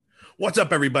What's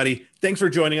up, everybody? Thanks for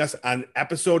joining us on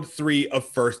episode 3 of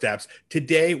First Steps.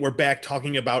 Today, we're back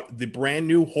talking about the brand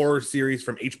new horror series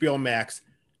from HBO Max,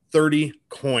 30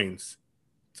 Coins.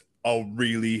 It's a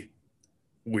really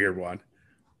weird one.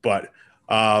 But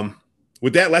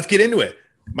with that, let's get into it.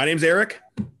 My name's Eric.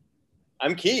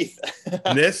 I'm Keith.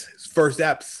 And this is First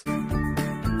Steps.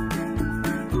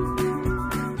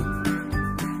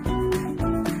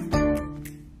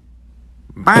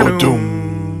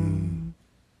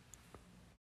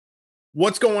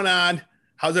 What's going on?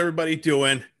 How's everybody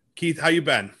doing? Keith, how you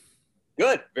been?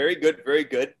 Good. Very good. Very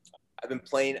good. I've been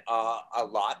playing a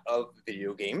lot of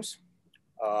video games.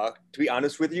 To be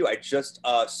honest with you, I just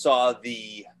saw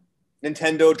the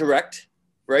Nintendo Direct,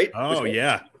 right? Oh,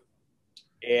 yeah.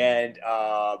 And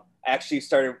actually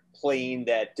started playing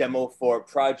that demo for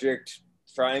Project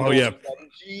Triangle. Oh, yeah.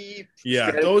 Strategy.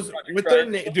 Yeah, those with their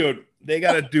name, dude, they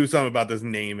got to do something about this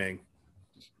naming.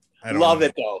 I love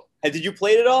it, though. And did you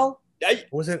play it at all?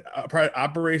 Was it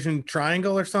Operation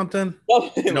Triangle or something?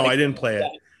 No, I didn't play it.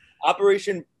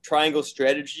 Operation Triangle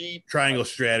Strategy. Triangle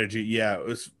Strategy, yeah. It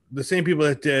was the same people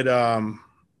that did,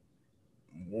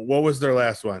 what was their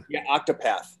last one? Yeah,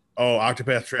 Octopath. Oh,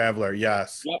 Octopath Traveler,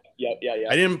 yes. Yep.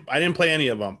 I didn't play any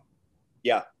of them.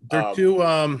 Yeah. They're too,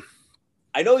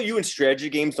 I know you and strategy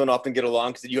games don't often get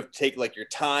along because you have to take like your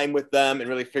time with them and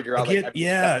really figure out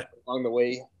along the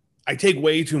way. I take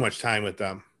way too much time with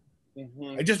them.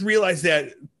 Mm-hmm. I just realized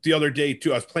that the other day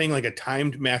too. I was playing like a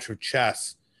timed match of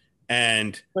chess,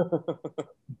 and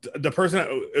the person,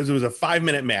 it was a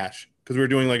 5-minute match because we were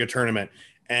doing like a tournament,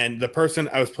 and the person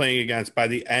I was playing against, by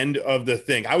the end of the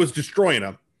thing, I was destroying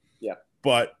them. Yeah,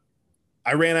 but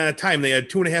I ran out of time. They had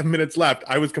 2.5 minutes left.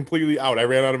 I was completely out. I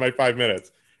ran out of my 5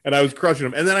 minutes, and I was crushing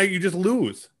them. And then you just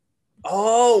lose.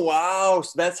 Oh wow!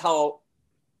 So that's how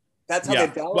they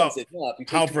balance it up.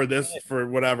 How for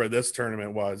whatever this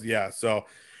tournament was, yeah. So,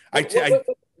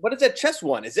 what is that chess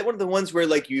one? Is it one of the ones where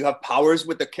like you have powers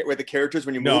with the characters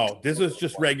when you move? No, this was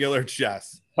just regular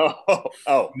chess.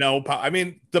 Oh. No, I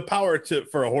mean the power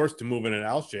for a horse to move in an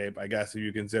L shape. I guess if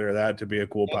you consider that to be a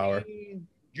cool power. Do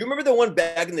you remember the one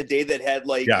back in the day that had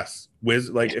like? Yes,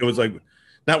 it was like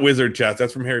not wizard chess.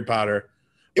 That's from Harry Potter.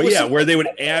 But yeah, where they would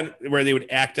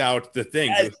act out the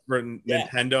things for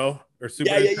Nintendo. Or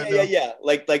Super Nintendo. Yeah.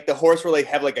 Like the horse would like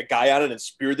have like a guy on it and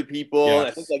spear the people. Yes. And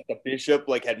I think like the bishop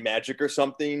like had magic or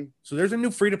something. So there's a new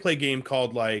free-to-play game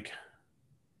called like,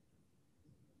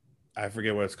 I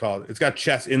forget what it's called. It's got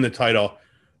chess in the title,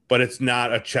 but it's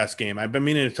not a chess game. I've been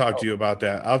meaning to talk to you about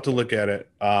that. I'll have to look at it.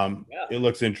 It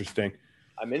looks interesting.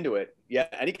 I'm into it. Yeah,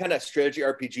 any kind of strategy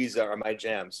RPGs are my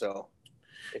jam. So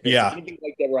if anything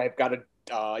like that where I've got to,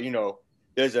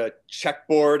 there's a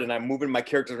checkboard and I'm moving my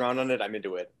characters around on it, I'm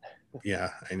into it. Yeah,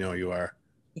 I know you are.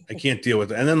 I can't deal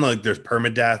with it. And then like there's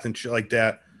permadeath and shit like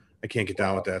that. I can't get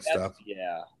down with that stuff.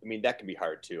 Yeah, I mean that can be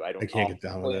hard too. I can't get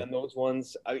down with it. On those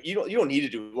ones, you don't need to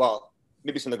do well.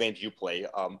 Maybe some of the games you play.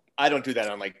 I don't do that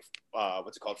on like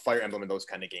what's it called, Fire Emblem and those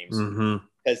kind of games,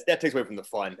 because that takes away from the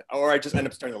fun. Or I just end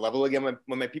up starting the level again when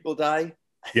my people die.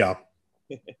 Yeah.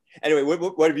 Anyway,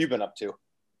 what have you been up to?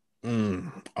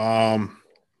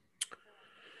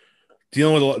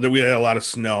 Dealing with we had a lot of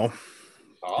snow.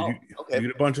 Oh, okay. You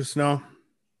get a bunch of snow?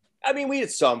 I mean, we had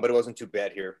some, but it wasn't too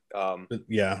bad here.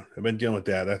 Yeah, I've been dealing with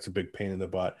that. That's a big pain in the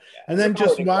butt. Yeah, and then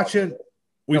just watching.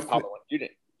 You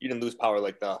didn't lose power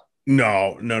like the.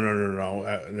 No.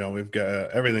 No, we've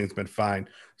got everything's been fine.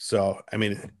 So I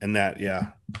mean, and that,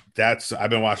 I've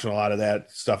been watching a lot of that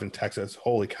stuff in Texas.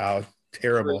 Holy cow,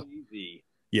 terrible. Crazy.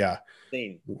 Yeah.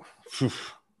 Insane.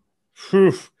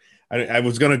 I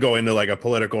was going to go into like a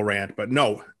political rant, but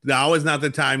no, now is not the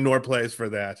time nor place for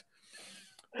that.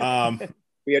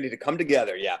 We need to come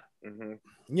together. Yeah. Mm-hmm.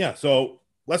 Yeah. So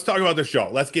let's talk about the show.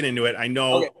 Let's get into it. I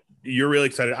know you're really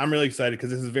excited. I'm really excited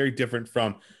because this is very different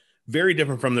from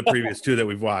the previous two that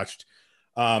we've watched.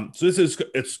 So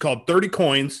it's called 30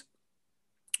 Coins.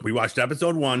 We watched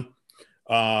episode 1.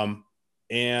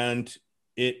 And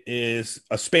it is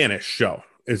a Spanish show.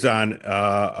 It's on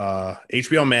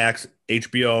HBO Max,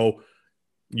 HBO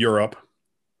Europe,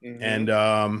 and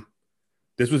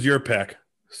this was your pick.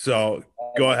 So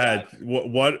go ahead.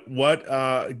 What?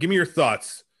 Give me your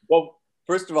thoughts. Well,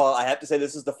 first of all, I have to say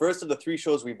this is the first of the 3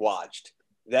 shows we've watched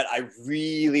that I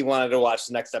really wanted to watch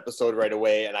the next episode right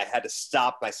away, and I had to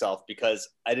stop myself because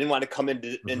I didn't want to come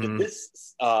into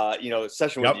this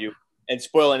session with you and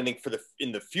spoil anything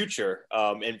in the future.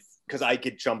 And because I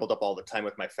get jumbled up all the time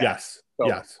with my facts. Yes.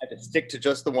 So I had to stick to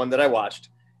just the one that I watched.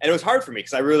 And it was hard for me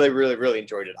because I really, really, really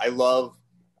enjoyed it. I love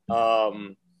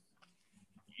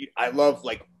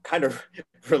like kind of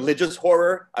religious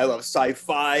horror. I love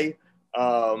sci-fi.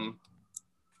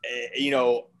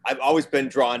 I've always been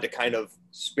drawn to kind of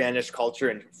Spanish culture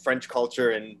and French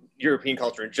culture and European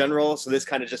culture in general. So this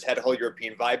kind of just had a whole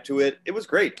European vibe to it. It was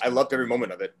great. I loved every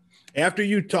moment of it. After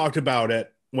you talked about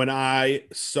it, when I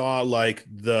saw like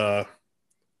the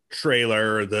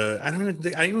trailer, we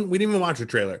didn't even watch the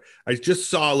trailer. I just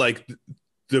saw like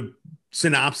the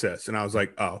synopsis, and I was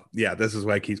like, oh yeah, this is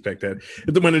why Keith picked it.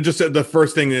 When it just said the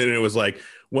first thing, and it was like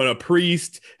when a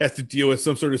priest has to deal with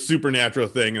some sort of supernatural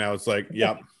thing, and I was like,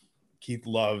 yep, Keith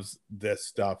loves this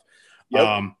stuff.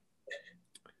 Yep.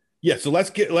 Yeah, so let's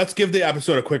give the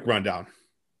episode a quick rundown.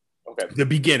 Okay. The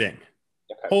beginning.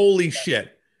 Okay. Holy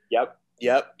shit. Yep.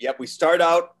 We start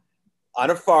out on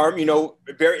a farm.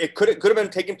 It could have been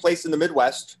taking place in the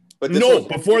Midwest, but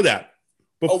before that.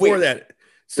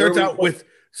 Starts out with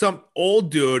some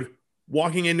old dude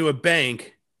walking into a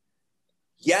bank.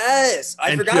 Yes,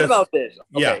 I forgot about this.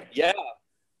 Okay, yeah.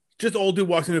 Just old dude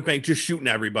walks into a bank, just shooting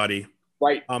everybody.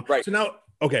 Right. Right. So now,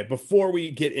 okay, before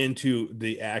we get into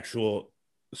the actual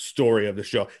story of the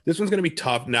show, this one's going to be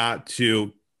tough not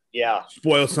to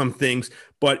spoil some things,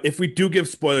 but if we do give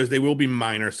spoilers, they will be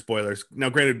minor spoilers. Now,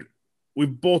 granted,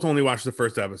 we've both only watched the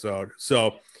first episode,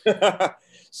 so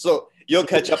so you'll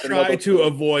catch up. Try to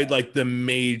avoid like the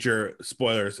major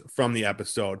spoilers from the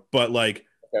episode, but like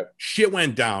shit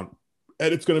went down,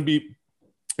 and it's going to be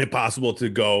impossible to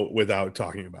go without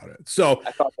talking about it. So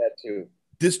I thought that too.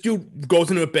 This dude goes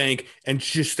into a bank and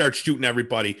just starts shooting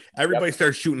everybody. Everybody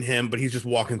starts shooting him, but he's just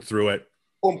walking through it.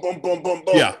 Boom, boom, boom, boom,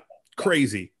 boom. Yeah,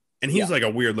 crazy. And he's like a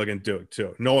weird looking dude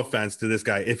too. No offense to this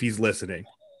guy if he's listening.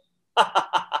 No,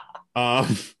 I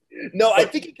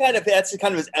think that's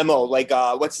kind of his MO. Like,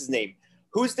 what's his name?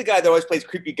 Who's the guy that always plays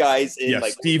creepy guys in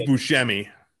Steve Buscemi.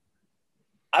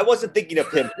 I wasn't thinking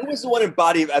of him. Who was the one in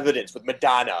Body of Evidence with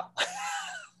Madonna?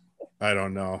 I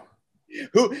don't know.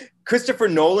 Who? Christopher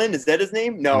Nolan? Is that his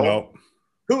name? No.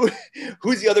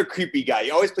 Who's the other creepy guy?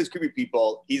 He always plays creepy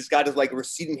people. He's got his like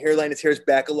receding hairline. His hair's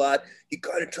back a lot. He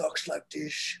kind of talks like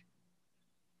this.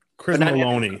 Chris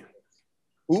Maloney.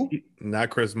 Who? Not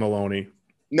Chris Maloney.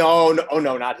 No,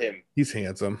 not him. He's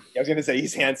handsome. I was gonna say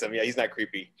he's handsome. Yeah, he's not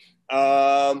creepy.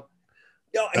 No,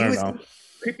 he was in a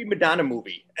creepy Madonna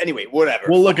movie. Anyway, whatever.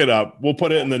 We'll look it up. We'll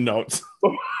put it in the notes.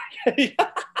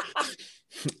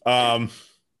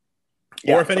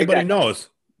 Or if anybody knows,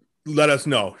 let us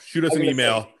know. Shoot us an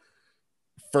email.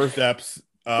 Firsteps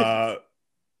at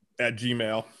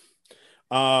Gmail.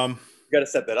 You got to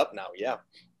set that up now. Yeah.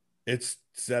 It's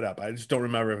set up. I just don't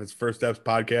remember if it's First Steps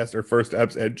Podcast or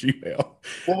Firsteps at Gmail.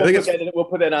 We'll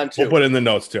put that on too. We'll put it in the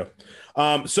notes too.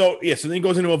 So then he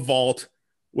goes into a vault,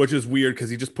 which is weird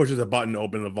because he just pushes a button to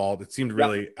open the vault. It seemed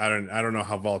really, I don't know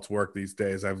how vaults work these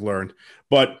days. I've learned,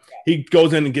 but he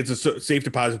goes in and gets a safe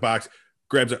deposit box,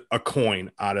 grabs a coin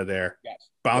out of there,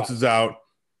 bounces out,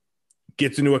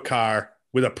 gets into a car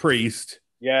with a priest.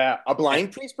 Yeah, a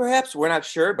blind priest, perhaps. We're not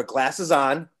sure, but glasses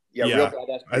on. Yeah, real badass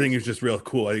priest. I think he was just real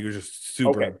cool. I think he was just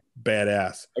super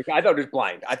badass. Okay, I thought he was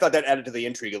blind. I thought that added to the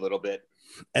intrigue a little bit.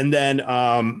 And then,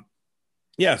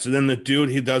 so then the dude,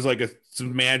 he does like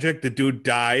some magic. The dude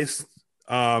dies,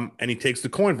 and he takes the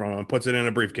coin from him and puts it in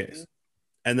a briefcase.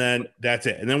 And then that's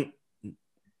it. And then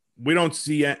we don't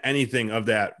see anything of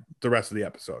that the rest of the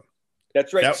episode.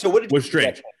 That's right. So what was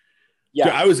strange. Yeah,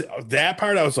 I was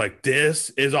like, this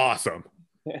is awesome.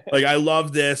 Like, I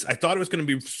love this. I thought it was going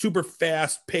to be super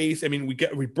fast paced. I mean,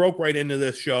 we broke right into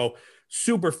this show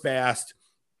super fast,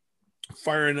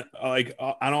 firing like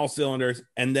on all cylinders,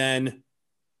 and then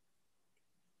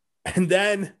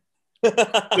the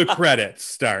credits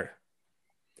start.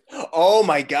 Oh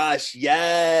my gosh,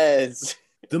 yes.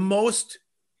 The most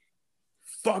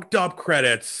fucked up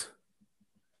credits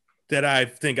that I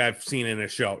think I've seen in a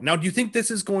show. Now, do you think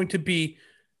this is going to be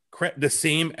the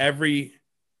same every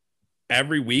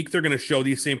week? They're going to show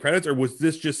these same credits, or was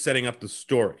this just setting up the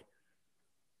story?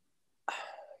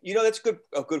 That's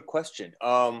a good question.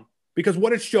 Because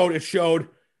what it showed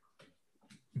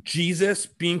Jesus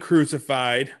being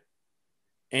crucified,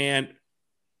 and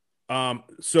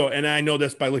and I know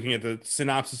this by looking at the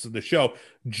synopsis of the show,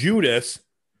 Judas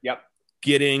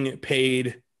getting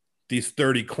paid these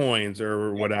 30 coins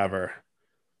or whatever.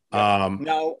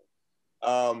 But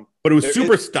it was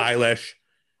super stylish,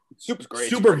 super great,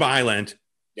 super violent,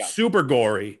 super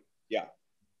gory. Yeah.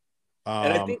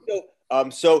 And I think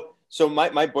so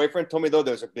my boyfriend told me though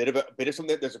there's a bit of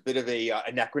something. There's a bit of a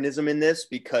anachronism in this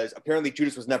because apparently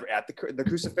Judas was never at the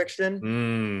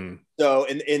crucifixion. So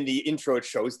in the intro it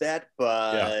shows that,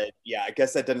 but I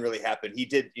guess that didn't really happen. He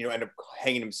did end up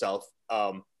hanging himself.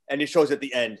 And it shows at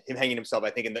the end him hanging himself. I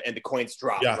think and the coins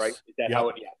drop. Right? Is that how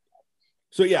it? Yeah.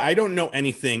 So I don't know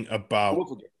anything about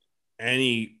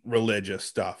any religious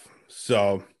stuff.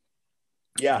 So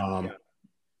Yeah.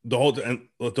 the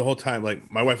whole time, like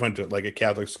my wife went to like a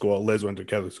Catholic school, Liz went to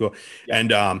Catholic school, Yeah.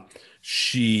 and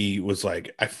she was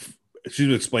like, she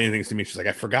was explaining things to me. She's like,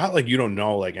 I forgot, like you don't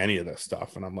know like any of this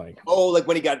stuff, and I'm like, oh, like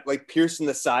when he got like pierced in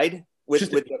the side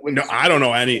with no, I don't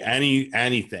know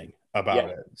anything about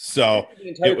it. So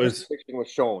it was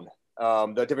shown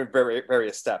the different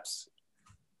various steps,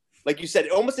 like you said,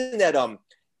 almost in that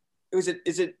is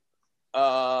it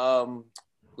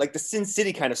like the Sin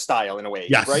City kind of style in a way,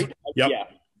 yes, right?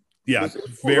 Yeah,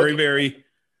 very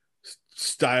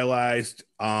stylized.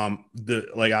 The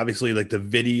like obviously like the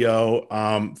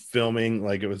video filming,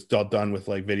 like it was all done with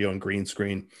like video and green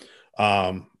screen,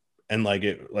 and like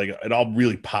it all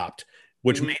really popped,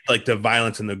 which made like the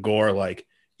violence and the gore like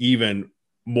even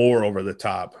more over the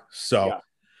top. So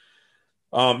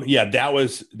that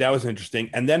was interesting.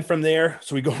 And then from there,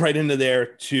 so we go right into there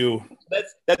to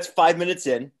that's 5 minutes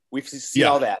in. We've seen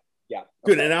all that. Yeah.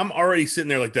 Good. And I'm already sitting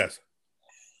there like this.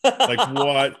 Like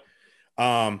what?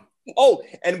 Oh,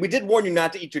 and we did warn you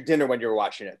not to eat your dinner when you were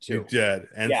watching it too. You did.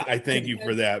 And I thank you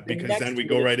for that, because then we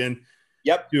go right in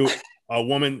to a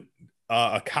woman,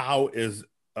 a cow is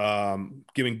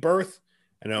giving birth,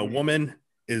 and a woman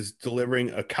is delivering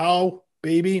a cow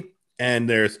baby, and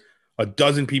there's a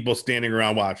dozen people standing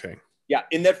around watching. Yeah,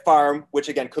 in that farm, which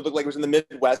again could look like it was in the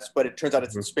Midwest, but it turns out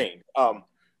it's in Spain.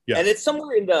 And it's somewhere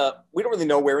we don't really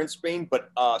know where in Spain, but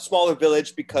smaller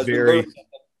village, because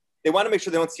they want to make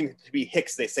sure they don't seem to be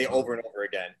hicks. They say over and over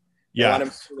again. They want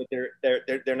to make sure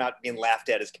that they're not being laughed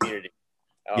at as community.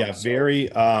 Very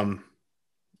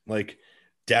like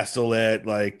desolate,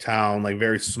 like town, like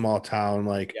very small town,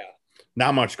 like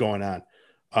not much going on.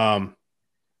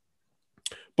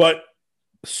 But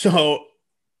so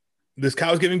this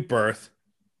cow's giving birth,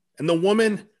 and the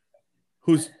woman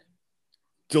who's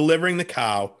delivering the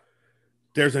cow,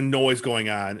 there's a noise going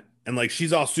on, and like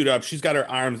she's all suited up, she's got her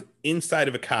arms inside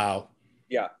of a cow.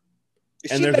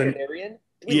 Is she a veterinarian?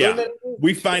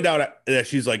 We find out that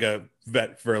she's like a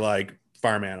vet for like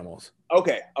farm animals.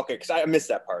 Okay, because I missed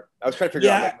that part. I was trying to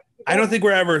figure out. Like, I don't think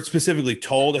we're ever specifically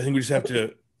told. I think we just have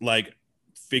to like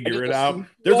figure it out.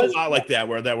 There's a lot like that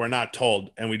where we're not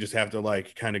told, and we just have to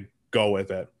like kind of go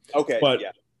with it. Okay, but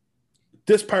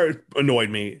this part annoyed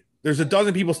me. There's a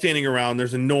dozen people standing around.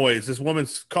 There's a noise. This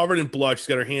woman's covered in blood. She's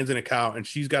got her hands in a cow, and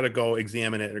she's got to go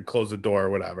examine it or close the door or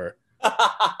whatever.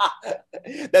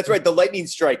 That's right. The lightning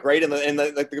strike, right? And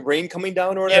the like the rain coming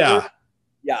down or whatever.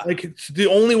 Yeah. Like it's the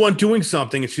only one doing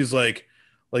something, and she's like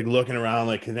looking around,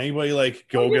 like, can anybody like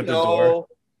go get the door?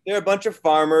 They're a bunch of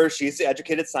farmers. She's an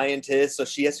educated scientist, so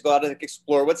she has to go out and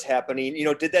explore what's happening.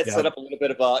 Did that set up a little bit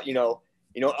of a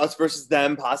us versus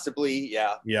them possibly?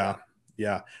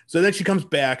 Yeah. So then she comes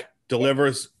back,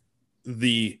 delivers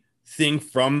the thing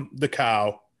from the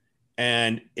cow,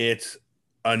 and it's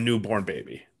a newborn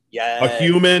baby. Yeah. A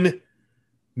human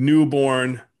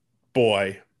newborn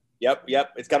boy. Yep.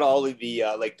 It's got all of the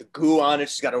like the goo on it.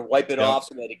 She's got to wipe it off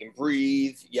so that it can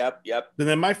breathe. Yep. And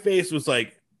then my face was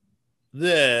like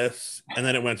this, and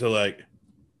then it went to like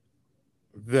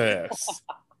this.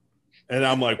 And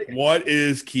I'm like, what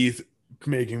is Keith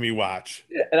making me watch?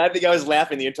 And I think I was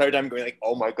laughing the entire time, going like,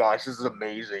 oh my gosh, this is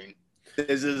amazing.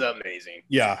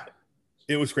 Yeah.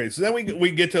 It was great. So then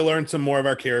we get to learn some more of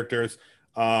our characters.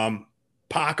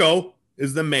 Paco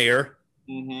is the mayor.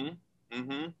 I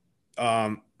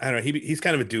don't know. He's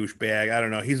kind of a douchebag. I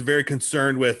don't know. He's very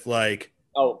concerned with like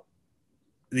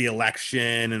the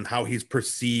election and how he's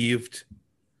perceived.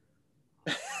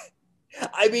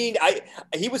 I mean,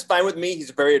 he was fine with me. He's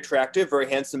a very attractive, very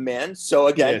handsome man. So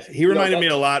again, he reminded me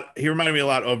a lot. He reminded me a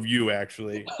lot of you,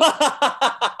 actually.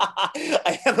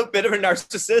 I am a bit of a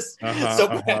narcissist,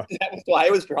 that was why I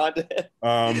was drawn to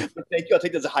him. Thank you. I'll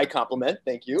take that as a high compliment.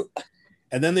 Thank you.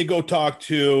 And then they go talk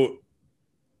to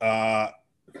the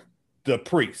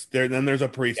priest. Then there's a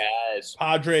priest. Yes.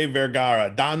 Padre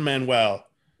Vergara, Don Manuel.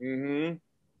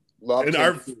 Love and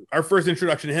our first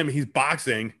introduction to him, he's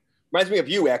boxing. Reminds me of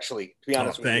you, actually, to be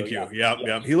honest with you. Thank you.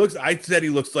 Yep. He looks, I said he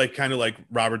looks like kind of like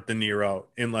Robert De Niro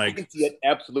in like. I can see it,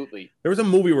 absolutely. There was a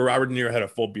movie where Robert De Niro had a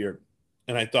full beard,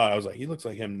 and I was like, he looks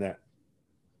like him in that.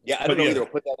 Yeah, I don't know either.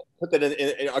 We'll put that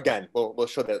in again. We'll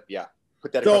show that. Yeah,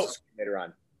 put that across the screen later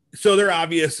on. So their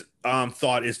obvious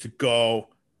thought is to go,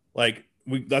 like,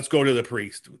 let's go to the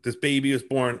priest. This baby is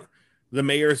born. The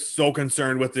mayor's so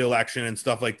concerned with the election and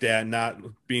stuff like that, not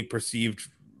being perceived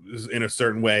in a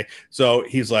certain way. So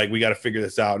he's like, we got to figure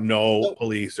this out. No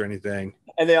police or anything.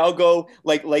 And they all go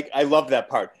like I love that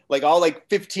part. Like all like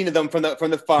 15 of them from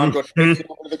the farm go straight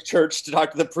to the church to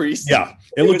talk to the priest. Yeah,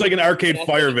 it looked like an Arcade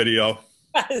Fire video.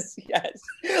 yes,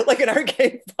 like an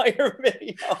Arcade Fire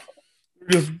video.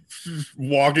 Just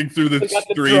walking through the They got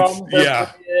the streets. drums,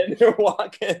 Yeah. they're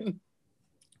walking.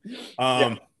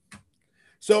 Yeah.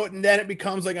 So then it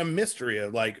becomes like a mystery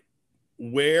of like,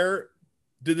 where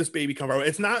did this baby come from?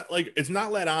 It's not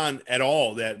let on at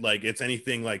all that like it's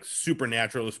anything like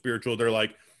supernatural or spiritual. They're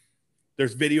like,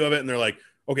 there's video of it and they're like,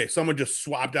 okay, someone just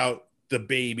swapped out the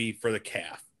baby for the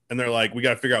calf. And they're like, we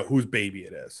got to figure out whose baby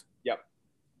it is. Yep.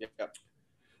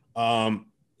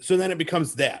 So then it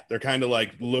becomes that they're kind of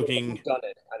like looking done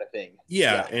it kind of thing.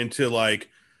 Into like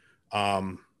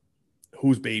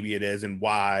whose baby it is and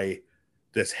why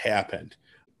this happened.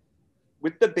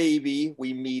 With the baby,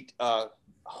 we meet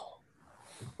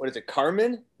what is it,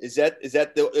 Carmen? Is that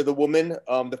the woman,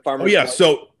 the farmer? Oh yeah,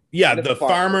 so yeah, the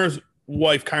farmer's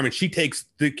wife, Carmen, she takes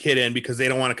the kid in because they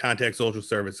don't want to contact social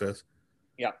services.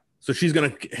 Yeah. So she's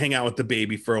gonna hang out with the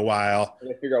baby for a while.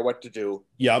 And figure out what to do.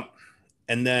 Yep.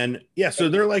 And then so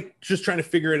they're like just trying to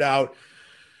figure it out.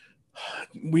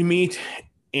 We meet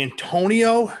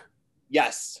Antonio.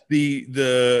 Yes.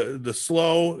 The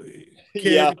slow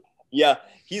kid. Yeah.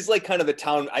 He's like kind of the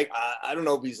town. I don't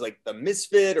know if he's like the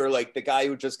misfit or like the guy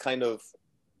who just kind of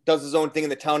does his own thing in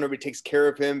the town. Everybody takes care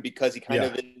of him because he kind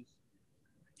of is.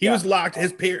 He was locked.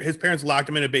 His parents locked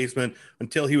him in a basement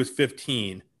until he was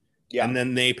 15. Yeah. And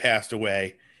then they passed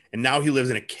away. And now he lives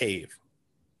in a cave.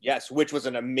 Yes, which was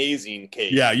an amazing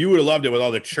cave. Yeah, you would have loved it with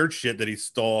all the church shit that he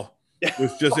stole. It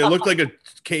was just, it looked like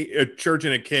a church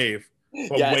in a cave,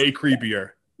 but way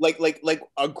creepier. Like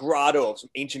a grotto,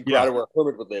 some ancient grotto where a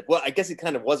hermit would live. Well, I guess he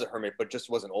kind of was a hermit, but just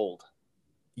wasn't old.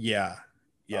 Yeah.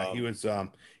 He was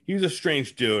a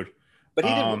strange dude. But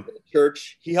he didn't work in the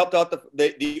church. He helped out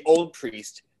the old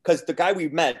priest because the guy we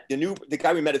met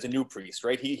is a new priest,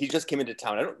 right? He just came into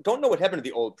town. I don't know what happened to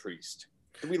the old priest.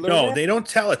 Did we learn that? They don't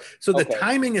tell it. So the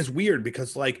timing is weird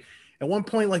because like at one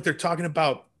point, like they're talking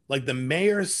about like the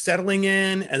mayor's settling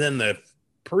in and then the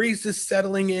priest is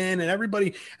settling in and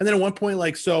everybody. And then at one point,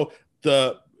 like, so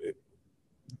the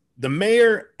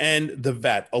mayor and the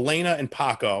vet, Elena and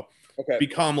Paco,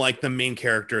 become like the main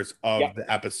characters of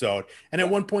the episode. And at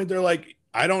one point they're like,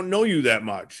 I don't know you that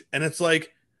much. And it's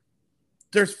like,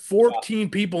 there's 14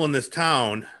 people in this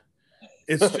town.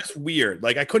 It's just weird.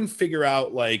 Like I couldn't figure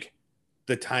out like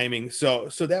the timing. So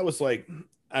that was like,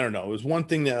 I don't know. It was one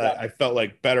thing that I felt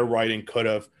like better writing could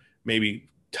have maybe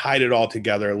tied it all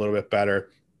together a little bit better.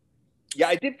 Yeah,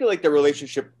 I did feel like the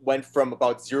relationship went from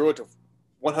about 0 to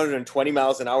 120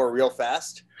 miles an hour real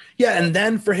fast. Yeah, and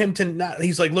then for him to not,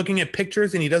 he's like looking at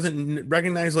pictures and he doesn't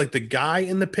recognize like the guy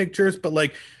in the pictures, but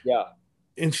like,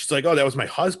 and she's like, oh, that was my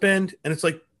husband. And it's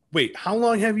like, wait, how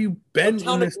long have you been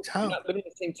in this town? Not living in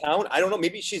the same town? I don't know.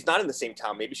 Maybe she's not in the same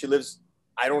town. Maybe she lives,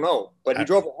 I don't know. But he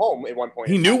drove her home at one point.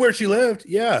 He knew where she lived.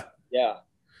 Yeah. Yeah.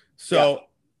 So,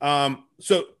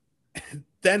 so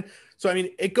I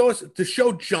mean, it goes, the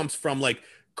show jumps from like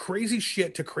crazy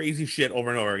shit to crazy shit over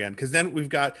and over again. Cause then we've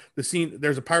got the scene,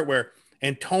 there's a part where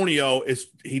Antonio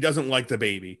he doesn't like the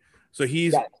baby. So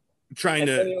he's trying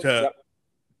to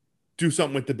do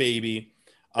something with the baby.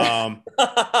 You don't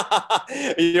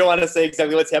want to say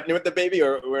exactly what's happening with the baby,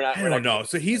 or we're not. I don't know.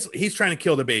 So he's trying to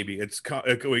kill the baby.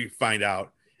 We find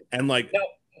out, and like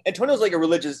Antonio's like a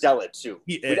religious zealot too.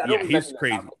 He's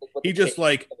crazy. He just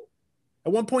like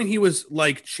at one point he was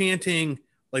like chanting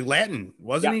like Latin,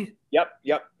 wasn't he? Yep.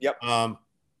 And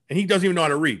he doesn't even know how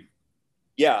to read.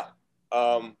 Yeah.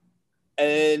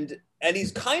 And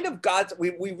he's kind of got.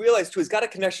 We realized too. He's got a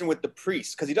connection with the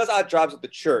priest because he does odd jobs at the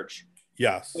church.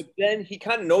 Yes. But then he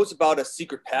kind of knows about a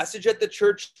secret passage at the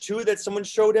church too that someone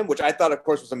showed him, which I thought, of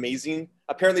course, was amazing.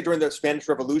 Apparently, during the Spanish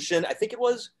Revolution, I think it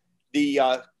was the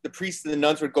priests and the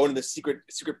nuns would go into the secret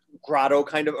grotto,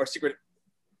 kind of, or secret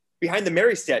behind the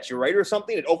Mary statue, right, or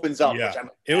something. It opens up. Yeah,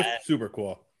 it was super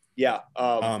cool. Yeah.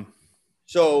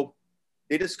 So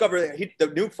they discover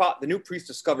the new priest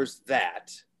discovers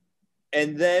that,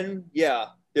 and then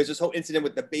there's this whole incident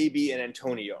with the baby and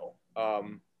Antonio.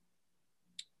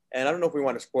 And I don't know if we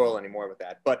want to spoil any more with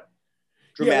that, but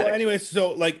dramatic. Yeah, well, anyway,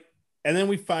 so like, and then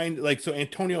we find like, so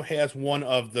Antonio has one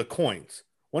of the coins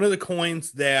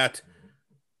that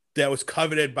was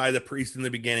coveted by the priest in the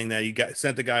beginning that he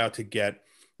sent the guy out to get.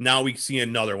 Now we see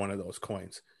another one of those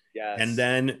coins. Yes. And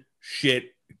then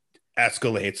shit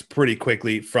escalates pretty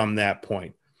quickly from that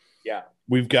point. Yeah.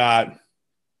 We've got,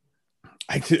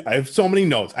 I have so many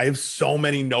notes.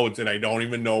 And I don't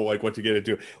even know like what to get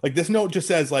into. Like this note just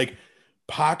says like,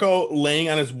 Paco laying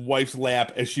on his wife's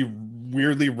lap as she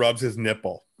weirdly rubs his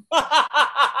nipple.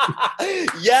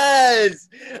 Yes.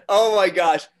 Oh my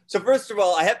gosh. So first of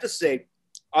all, I have to say,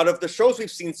 out of the shows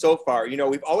we've seen so far, you know,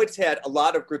 we've always had a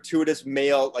lot of gratuitous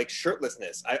male like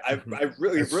shirtlessness. I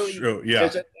really, That's really, true. Yeah,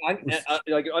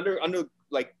 like under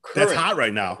like that's current. hot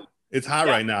right now. It's hot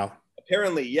right now.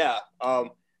 Apparently, yeah.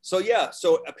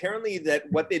 So apparently that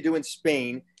what they do in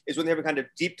Spain is when they have kind of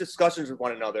deep discussions with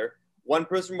one another. One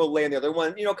person will lay on the other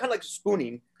one, you know, kind of like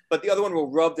spooning, but the other one will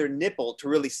rub their nipple to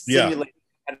really simulate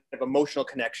kind of emotional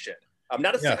connection.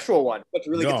 Not a sexual one, but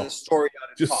to really get the story out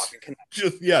and talk and connect.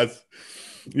 Just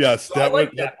yes. So I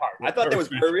like that part. I thought that was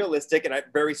very realistic and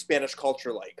very Spanish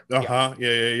culture like.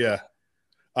 Yeah.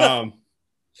 And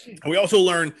we also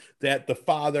learned that the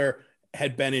father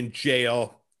had been in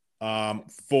jail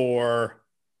for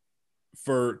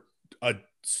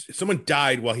someone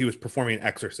died while he was performing an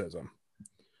exorcism.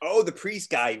 Oh, the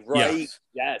priest guy, right?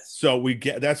 Yes. So we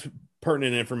get that's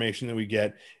pertinent information that we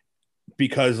get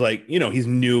because, like, you know, he's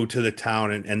new to the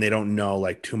town and they don't know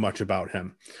like too much about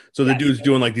him. So the dude's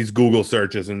doing like these Google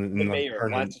searches and the mayor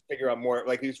wants to figure out more.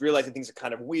 Like he's realizing things are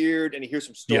kind of weird and he hears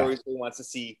some stories. So he wants to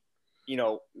see, you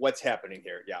know, what's happening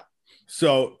here. Yeah.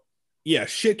 So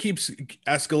shit keeps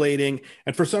escalating,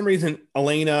 and for some reason,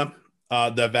 Elena,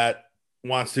 the vet,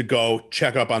 wants to go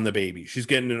check up on the baby. She's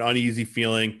getting an uneasy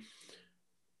feeling.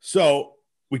 So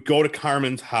we go to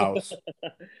Carmen's house.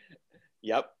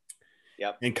 Yep.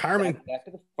 And Carmen back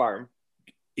to the farm.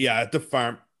 Yeah, at the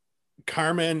farm.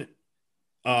 Carmen.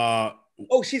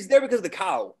 She's there because of the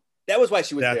cow. That was why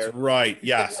she was there. That's right.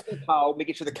 Yes. The cow,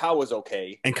 making sure the cow was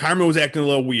okay. And Carmen was acting a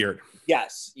little weird.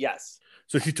 Yes.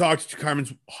 So she talked to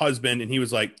Carmen's husband, and he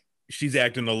was like, "She's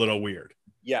acting a little weird."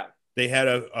 Yeah. They had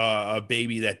a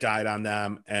baby that died on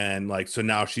them, and like, so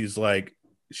now she's like,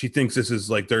 she thinks this is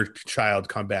like their child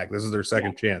come back. This is their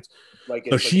second chance.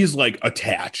 So she's like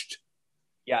attached.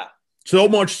 Yeah. So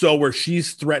much so where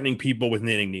she's threatening people with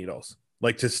knitting needles,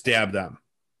 like to stab them.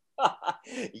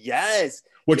 Yes.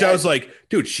 Which I was like,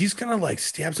 dude, she's gonna like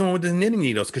stab someone with the knitting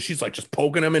needles because she's like just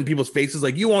poking them in people's faces,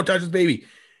 like, you won't touch this baby.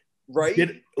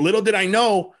 Right. Little did I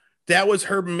know that was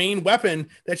her main weapon,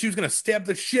 that she was gonna stab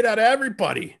the shit out of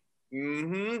everybody.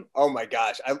 Mm-hmm. Oh my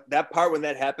gosh. That part when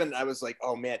that happened, I was like,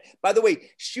 oh man. By the way,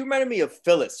 she reminded me of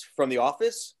Phyllis from The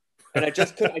Office. And I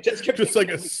just kept just like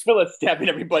Phyllis stabbing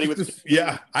everybody with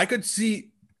I could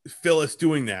see Phyllis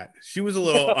doing that. She was a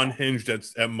little unhinged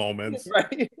at moments.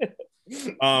 Right.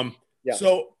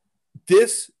 So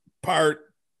this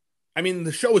part, I mean,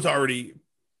 the show was already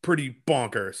pretty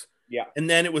bonkers. Yeah. And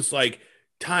then it was like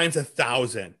times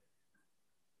 1,000.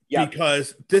 Yeah.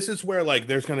 Because this is where like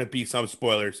there's gonna be some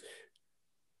spoilers.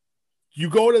 You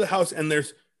go to the house and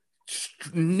there's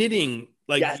knitting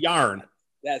like yarn.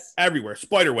 Yes. Everywhere.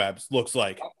 Spider webs, looks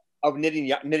like. Of knitting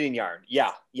yarn.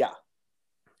 Yeah.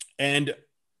 And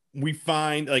we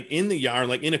find like in the yarn,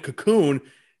 like in a cocoon,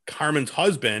 Carmen's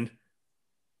husband.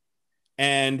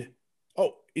 And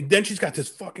then she's got this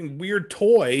fucking weird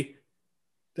toy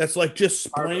that's like just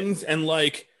springs and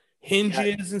like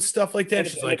hinges and stuff like that.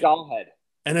 She's like a doll head.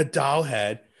 And a doll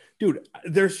head. Dude,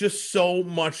 there's just so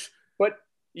much.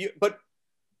 But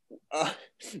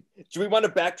do we want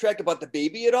to backtrack about the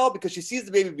baby at all? Because she sees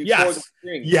the baby before the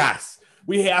string. Yes,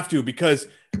 we have to, because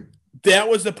that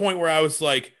was the point where I was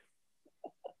like,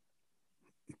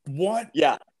 what?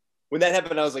 Yeah. When that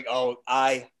happened, I was like, oh,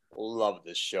 I love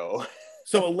this show.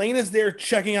 So Elena's there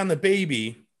checking on the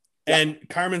baby, and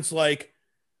Carmen's like,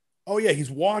 oh yeah,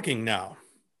 he's walking now.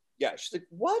 Yeah. She's like,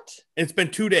 what? It's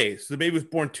been 2 days. The baby was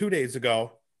born 2 days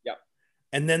ago. Yeah.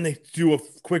 And then they do a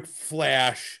quick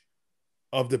flash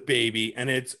of the baby, and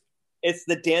it's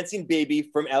the dancing baby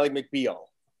from Ally McBeal,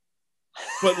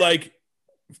 but like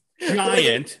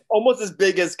giant, almost as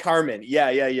big as Carmen. Yeah,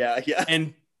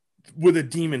 and with a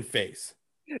demon face.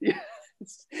 Yeah,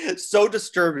 so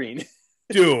disturbing,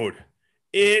 dude.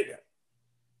 It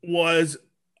was.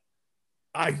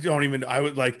 I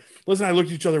was like, listen. I looked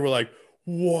at each other. We're like,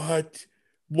 what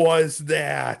was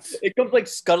that? It comes like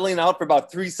scuttling out for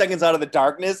about 3 seconds out of the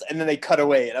darkness, and then they cut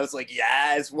away. And I was like,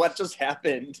 yes, what just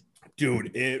happened?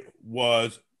 Dude, it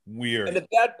was weird. And the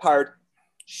bad part,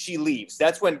 she leaves.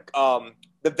 That's when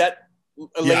the vet,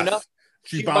 Elena,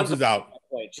 she bounces out.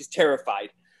 She's terrified.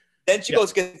 Then she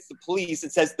goes against the police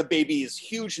and says the baby is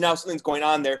huge now, something's going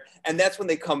on there. And that's when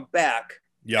they come back.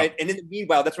 Yeah. And in the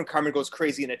meanwhile, that's when Carmen goes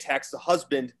crazy and attacks the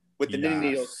husband with the knitting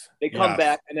needles. They come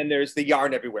back, and then there's the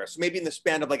yarn everywhere. So maybe in the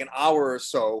span of like an hour or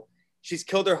so, she's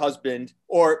killed her husband,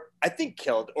 or I think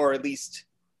killed, or at least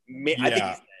I think he's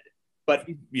dead. But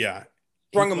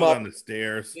sprung him up on the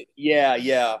stairs.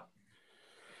 Yeah.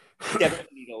 Stabbing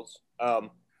needles.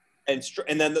 And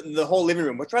then the whole living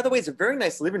room, which by the way is a very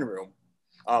nice living room.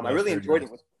 I really enjoyed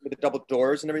it with the double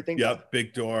doors and everything. Yep,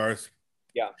 big doors.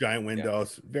 Yeah, giant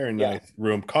windows. Very nice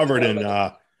room, covered in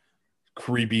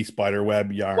creepy spider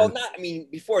web yarn. Well, not, I mean,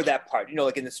 before that part, you know,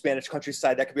 like in the Spanish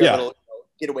countryside, that could be Yeah. a little,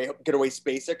 you know, getaway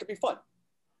space. That could be fun.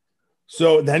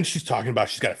 So then she's talking about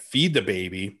she's got to feed the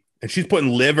baby, and she's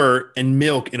putting liver and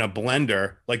milk in a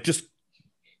blender, like just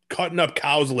cutting up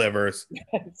cow's livers.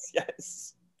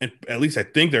 Yes. And at least I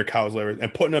think they're cow's livers,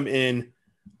 and putting them in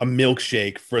a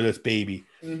milkshake for this baby.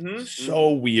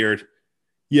 So weird.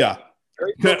 Yeah.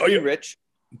 Very protein rich.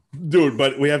 Dude,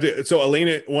 but we have to. So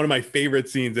Elena, one of my favorite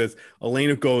scenes is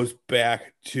Elena goes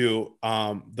back to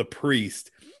the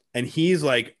priest, and he's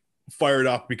like fired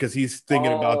up because he's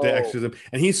thinking about the exorcism,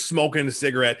 and he's smoking a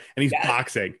cigarette, and he's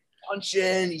boxing,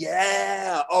 punching,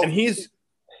 yeah. Oh, and he's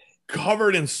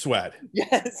covered in sweat.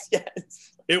 Yes.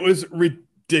 It was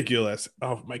ridiculous.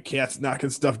 Oh, my cat's knocking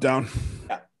stuff down.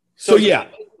 Yeah. So yeah,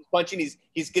 he's punching.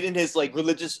 He's getting his like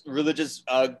religious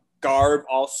garb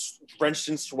all drenched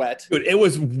in sweat. Dude, it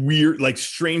was weird, like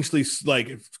strangely, like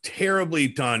terribly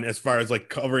done as far as like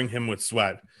covering him with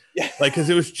sweat. Yeah. Like, because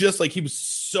it was just like he was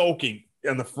soaking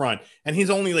in the front, and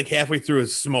he's only like halfway through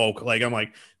his smoke. Like, I'm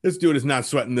like, this dude is not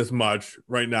sweating this much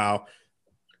right now.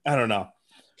 I don't know.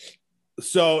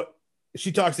 So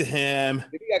she talks to him.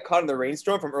 Maybe he got caught in the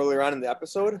rainstorm from earlier on in the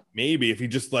episode. Maybe if he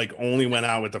just like only went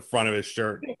out with the front of his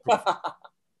shirt.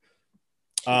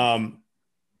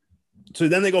 So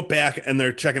then they go back and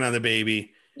they're checking on the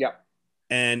baby. Yeah.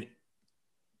 And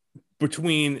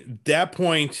between that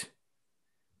point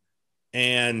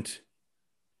and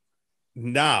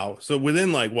now, so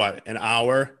within like what, an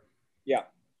hour? Yeah.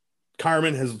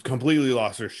 Carmen has completely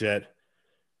lost her shit.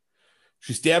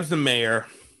 She stabs the mayor.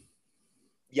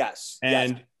 Yes.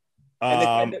 And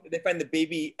they find the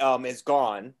baby is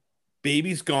gone.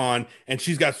 Baby's gone, and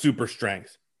she's got super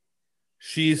strength.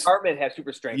 Carmen has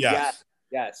super strength. Yes.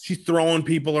 She's throwing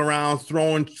people around,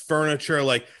 throwing furniture,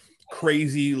 like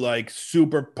crazy, like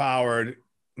super powered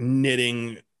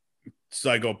knitting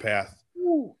psychopath.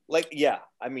 Ooh. Like, yeah.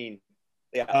 I mean,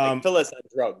 yeah. Like Phyllis on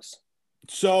drugs.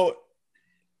 So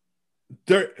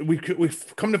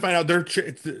we've come to find out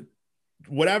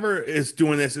whatever is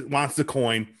doing this wants the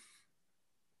coin,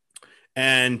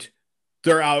 and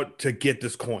they're out to get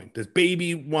this coin. This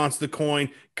baby wants the coin.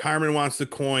 Carmen wants the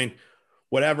coin.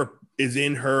 Whatever is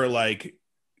in her, like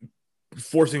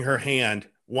forcing her hand,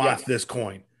 wants this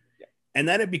coin. Yeah. And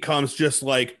then it becomes just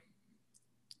like,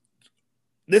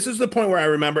 this is the point where I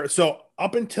remember. So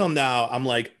up until now, I'm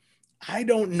like, I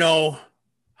don't know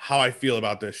how I feel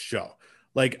about this show.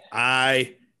 Like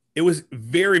it was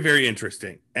very, very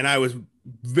interesting, and I was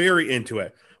very into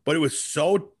it, but it was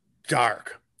so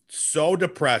dark, so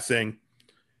depressing.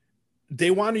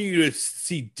 They wanted you to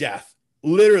see death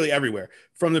literally everywhere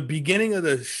from the beginning of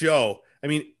the show. I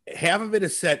mean, half of it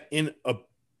is set in a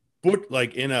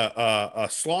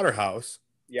slaughterhouse.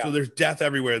 Yeah. So there's death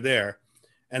everywhere there.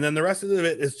 And then the rest of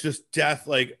it is just death,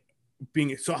 like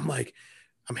being, so I'm like,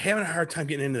 I'm having a hard time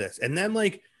getting into this. And then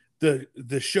like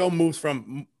the show moves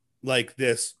from like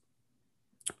this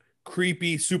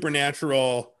creepy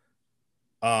supernatural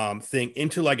thing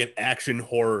into like an action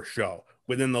horror show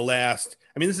within the last,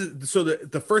 I mean, this is, so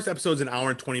the first episode is an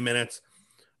hour and 20 minutes.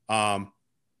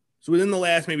 So within the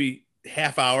last maybe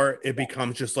half hour, it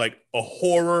becomes just like a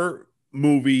horror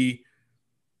movie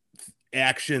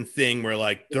action thing where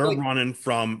like they're like running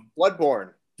from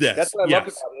Bloodborne. This. That's what I loved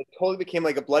about it. It totally became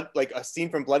like a scene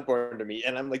from Bloodborne to me,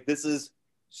 and I'm like, this is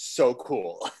so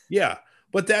cool. Yeah,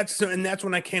 but that's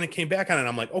when I kind of came back on it.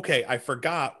 I'm like, okay, I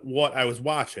forgot what I was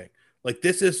watching. Like,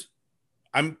 this is,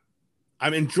 I'm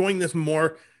enjoying this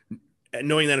more,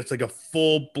 knowing that it's like a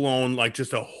full blown, like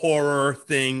just a horror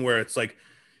thing where it's like,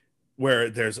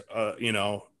 where there's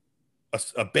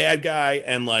a bad guy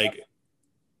and like,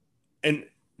 and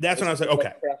that's when I was like,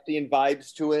 okay, crafty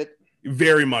vibes to it.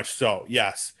 Very much so.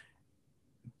 Yes.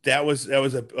 That was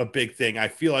a big thing. I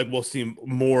feel like we'll see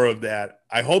more of that.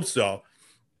 I hope so.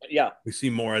 Yeah. We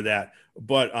see more of that.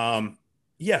 But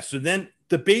yeah, so then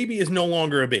the baby is no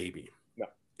longer a baby. No.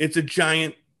 It's a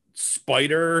giant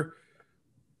spider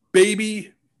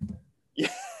baby. Yeah.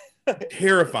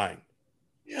 Terrifying.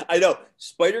 I know.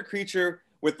 Spider creature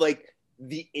with like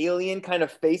the alien kind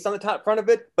of face on the top front of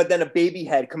it, but then a baby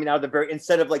head coming out of the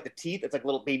instead of like the teeth, it's like a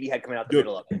little baby head coming out the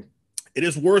middle of it. It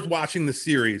is worth watching the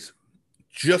series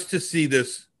just to see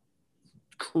this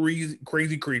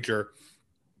crazy creature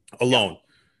alone.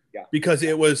 Yeah. Because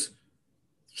it's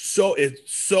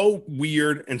so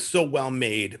weird and so well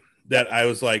made that I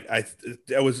was like,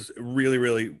 that was really,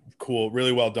 really cool,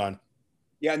 really well done.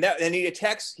 Yeah, and he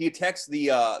attacks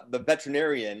the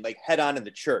veterinarian like head on in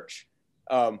the church.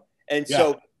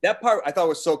 So that part I thought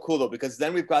was so cool though, because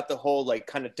then we've got the whole like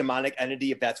kind of demonic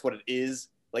entity, if that's what it is,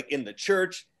 like in the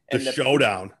church. And the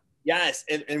showdown. Yes,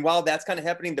 and while that's kind of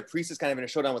happening, the priest is kind of in a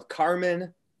showdown with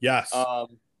Carmen. Yes.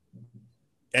 Um,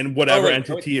 and whatever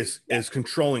entity is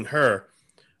controlling her.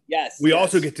 Yes. We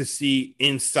also get to see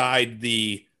inside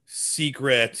the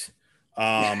secret,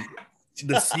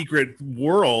 the secret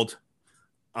world,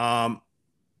 and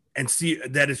see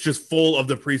that it's just full of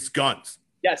the priest's guns.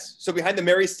 Yes. So behind the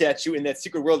Mary statue in that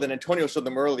secret world that Antonio showed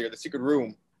them earlier, the secret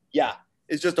room,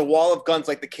 is just a wall of guns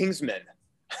like the Kingsmen.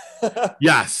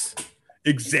 Yes.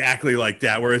 Exactly like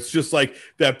that, where it's just like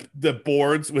the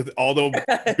boards with all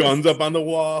the guns up on the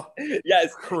wall.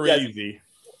 Yes. Crazy. Yes.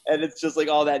 And it's just like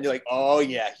all that, and you're like, oh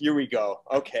yeah, here we go.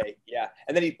 Okay, yeah.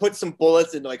 And then he puts some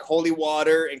bullets in like holy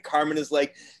water, and Carmen is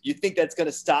like, you think that's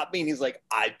gonna stop me? And he's like,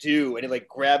 I do. And he like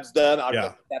grabs them out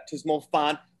of the baptismal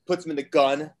font, puts them in the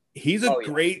gun. He's a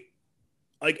great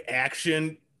like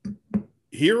action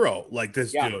hero, like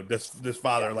this dude, this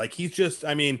father. Yeah. Like he's just,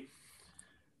 I mean,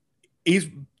 he's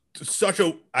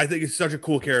I think he's such a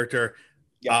cool character.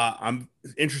 Yeah. I'm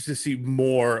interested to see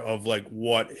more of like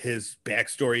what his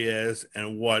backstory is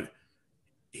and what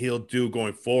he'll do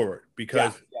going forward,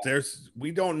 because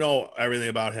we don't know everything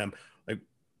about him. Like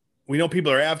we know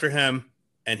people are after him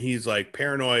and he's like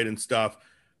paranoid and stuff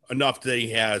enough that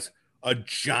he has a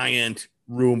giant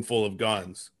room full of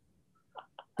guns,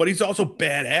 but he's also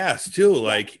badass too.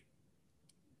 Like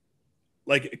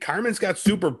Carmen's got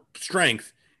super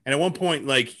strength. And at one point,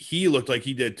 like he looked like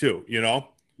he did too, you know?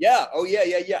 Yeah. Oh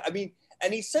yeah. I mean,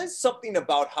 and he says something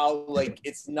about how like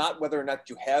it's not whether or not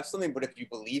you have something, but if you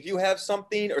believe you have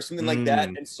something or something like that.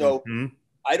 And so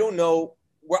I don't know.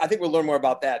 I think we'll learn more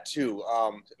about that too.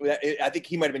 I think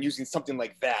he might have been using something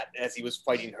like that as he was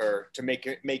fighting her to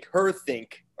make her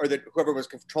think, or that whoever was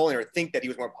controlling her think that he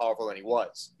was more powerful than he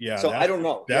was. Yeah. So I don't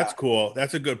know. That's cool.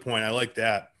 That's a good point. I like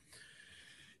that.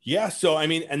 Yeah, so I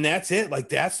mean, and that's it. Like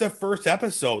that's the first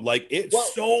episode. Like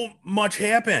so much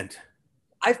happened.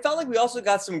 I felt like we also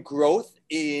got some growth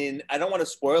in, I don't want to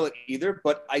spoil it either,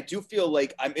 but I do feel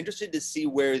like I'm interested to see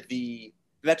where the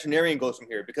veterinarian goes from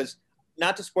here, because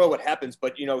not to spoil what happens,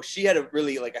 but you know, she had a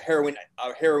really like a harrowing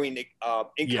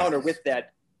encounter with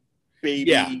that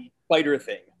baby spider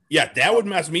thing. Yeah, that would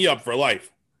mess me up for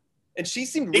life. And she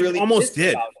seemed really almost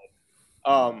did.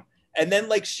 And then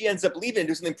like she ends up leaving and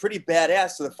do something pretty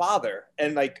badass to the father.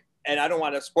 And like, and I don't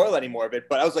want to spoil any more of it,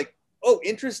 but I was like, oh,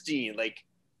 interesting. Like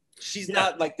she's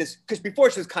not like this, because before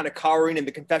she was kind of cowering in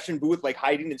the confession booth, like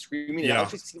hiding and screaming. And now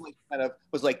she seemed like kind of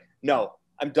was like, no,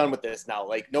 I'm done with this now.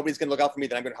 Like nobody's going to look out for me,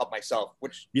 then I'm going to help myself,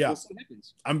 which we'll see what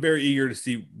happens. I'm very eager to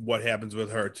see what happens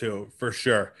with her too, for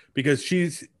sure. Because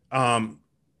she's, there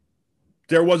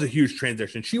was a huge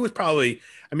transition. She was probably,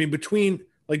 I mean, between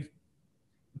like,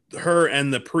 her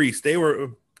and the priest, they were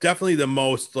definitely the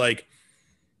most like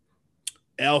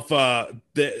alpha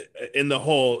in the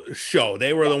whole show.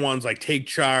 They were the ones like take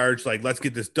charge, like let's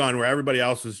get this done, where everybody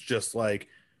else was just like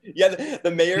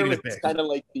the mayor was kind of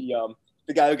like the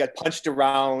guy who got punched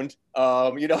around,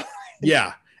 you know.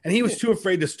 And he was too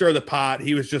afraid to stir the pot.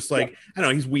 He was just like I don't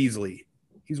know, he's Weasley.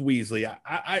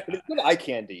 I it's good eye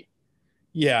candy.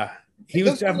 He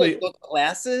was definitely those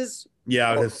glasses.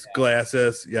 His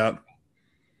glasses.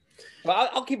 Well,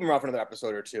 I'll keep him around for another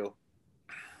episode or two.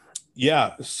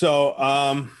 Yeah.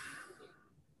 So,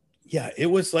 it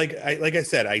was like I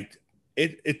said,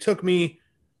 it took me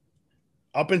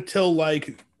up until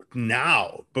like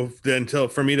now, until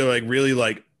for me to like really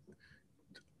like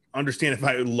understand if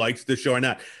I liked the show or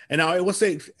not. And now I will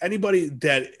say, anybody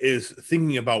that is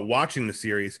thinking about watching the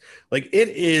series, like it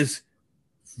is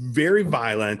very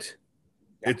violent.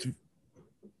 It's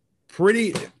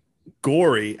pretty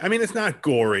gory. I mean, it's not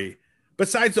gory.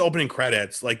 Besides the opening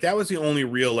credits, like that was the only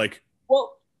real like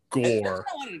gore. That's what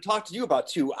I wanted to talk to you about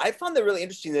too. I found that really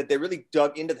interesting that they really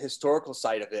dug into the historical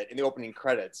side of it in the opening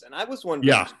credits, and I was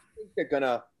wondering, do you think they're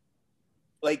gonna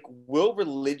like, will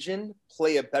religion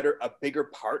play a bigger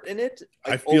part in it?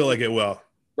 Like, I feel like it will,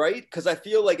 right? Because I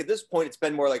feel like at this point it's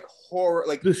been more like horror.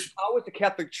 Like how is the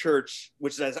Catholic Church,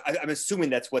 which is I'm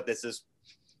assuming that's what this is,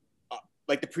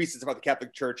 like the priest is about the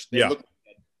Catholic Church. They look at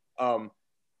it.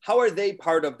 How are they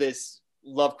part of this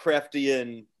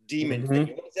Lovecraftian demon thing?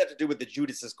 What does that have to do with the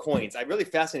Judas's coins? I'm really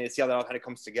fascinated to see how that all kind of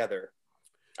comes together.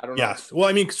 I don't know. Yes. Well,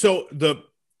 I mean, so the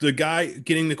guy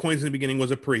getting the coins in the beginning was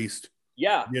a priest.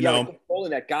 You know, like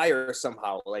controlling that guy or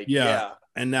somehow. Like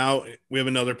And now we have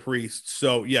another priest.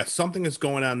 So something is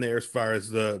going on there as far as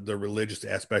the religious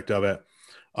aspect of it.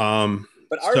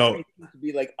 But our priest seems to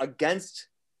be like against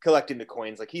collecting the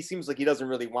coins. Like he seems like he doesn't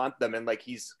really want them, and like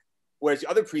whereas the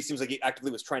other priest seems like he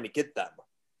actively was trying to get them.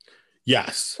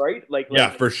 Yes. Right? Like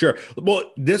for sure.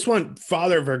 Well, this one,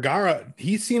 Father Vergara,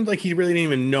 he seemed like he really didn't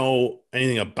even know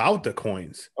anything about the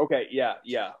coins. Okay, yeah.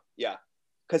 Yeah.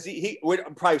 Because we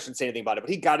probably shouldn't say anything about it, but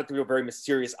he got it through a very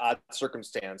mysterious, odd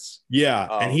circumstance. Yeah,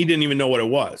 and he didn't even know what it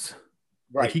was.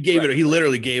 Right. Like he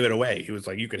literally gave it away. He was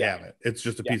like, "You could have it. It's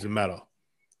just a piece of metal."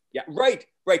 Yeah, right.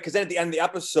 Because then at the end of the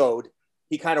episode,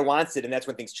 he kind of wants it, and that's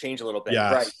when things change a little bit.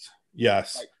 Yes. Right.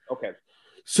 Yes. Right. Okay.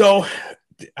 So,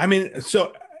 I mean,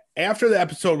 after the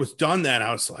episode was done, then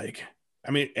I was like,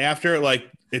 after like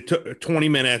it took 20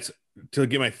 minutes to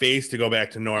get my face to go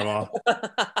back to normal.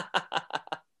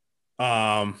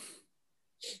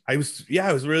 I was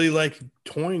really like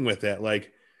toying with it.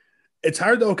 Like, it's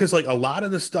hard though, because like a lot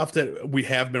of the stuff that we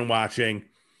have been watching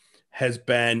has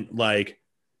been like,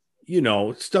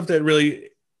 stuff that really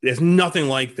is nothing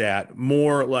like that.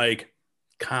 More like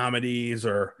comedies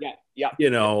or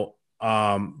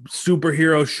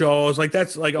superhero shows. Like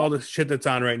that's like all the shit that's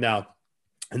on right now.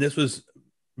 And this was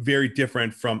very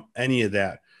different from any of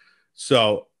that.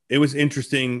 So it was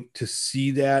interesting to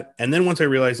see that. And then once I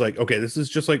realized, like, okay, this is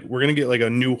just like, we're going to get like a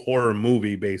new horror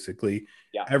movie, basically,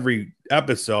 every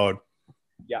episode.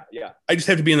 Yeah. Yeah. I just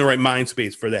have to be in the right mind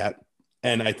space for that.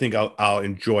 And I think I'll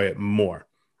enjoy it more.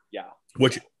 Yeah.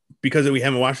 Which, because we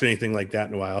haven't watched anything like that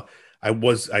in a while,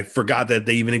 I forgot that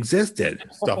they even existed,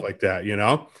 stuff like that,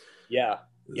 Yeah.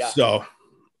 Yeah. So,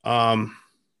 so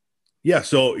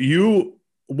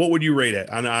what would you rate it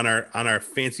on our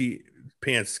fancy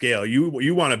pants scale?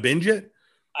 You want to binge it?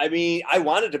 I mean, I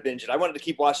wanted to binge it. I wanted to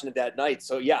keep watching it that night.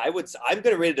 So yeah, I'm going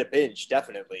to rate it a binge,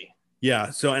 definitely.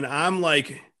 Yeah. So, and I'm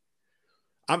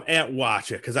at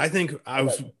watch it because I think I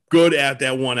was good at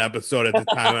that one episode at the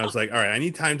time. I was like, all right, I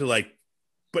need time to like,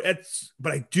 but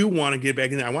I do want to get back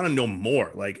in there. I want to know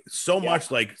more. Like much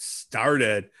like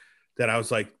started that I was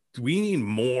like, we need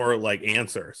more like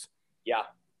answers. Yeah.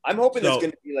 I'm hoping there's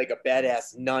going to be like a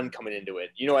badass nun coming into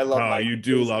it. I love. Oh, you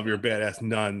do love your badass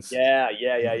nuns. Yeah.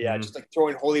 Mm-hmm. Just like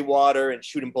throwing holy water and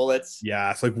shooting bullets.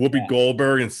 Yeah, it's like Whoopi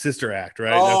Goldberg and Sister Act,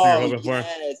 right? Oh, that's what you're hoping for.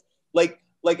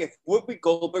 Like if Whoopi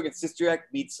Goldberg and Sister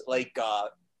Act meets like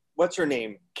what's her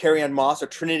name, Carrie-Anne Moss or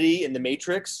Trinity in The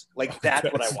Matrix, like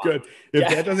that's what I want. Good. If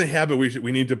that doesn't happen,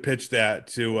 we need to pitch that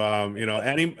to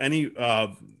any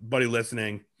buddy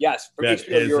listening. Yes,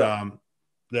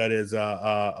 that is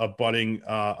a budding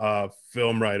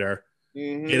film writer.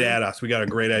 Mm-hmm. Get at us. We got a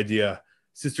great idea.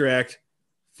 Sister Act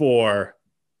 4.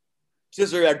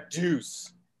 Sister Act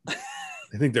Deuce. I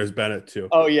think there's Bennett too.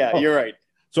 Oh yeah, you're right.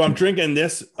 So I'm drinking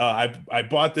this. I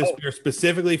bought this beer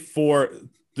specifically for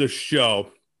the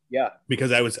show. Yeah.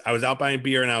 Because I was out buying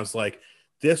beer and I was like,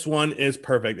 this one is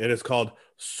perfect. It is called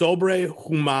Sobre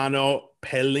Humano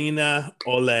Pelina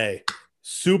Ole.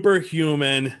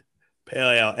 Superhuman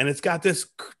Pale Ale. And it's got this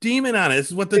demon on it. This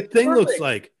is what the thing looks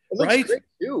like. It looks right? Great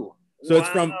too. So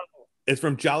it's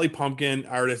from Jolly Pumpkin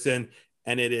Artisan,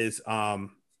 and it is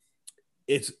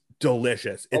it's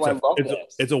delicious.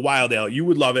 It's a wild ale. You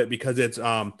would love it because it's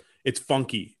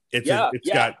funky. It's got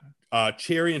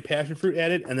cherry and passion fruit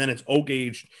added, and then it's oak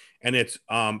aged and it's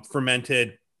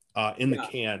fermented in the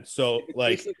can. So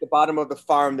like It's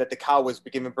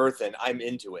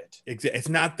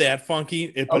not that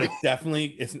funky, but it's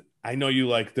definitely I know you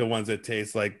like the ones that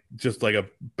taste like just like a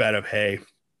bed of hay.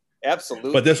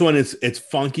 Absolutely. But this one it's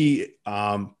funky,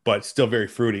 but still very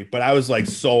fruity. But I was like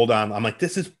sold on. I'm like,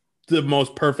 this is the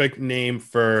most perfect name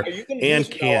for and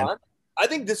can. I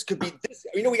think this could be this.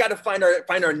 We got to find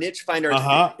our niche, find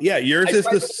our. Yeah, yours is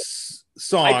the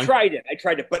song. I tried it,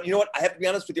 but you know what? I have to be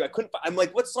honest with you. I couldn't. I'm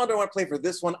like, what song do I want to play for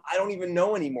this one? I don't even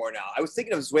know anymore now. I was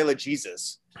thinking of Zuela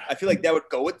Jesus. I feel like that would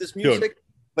go with this music,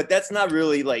 but that's not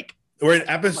really like. We're in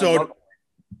episode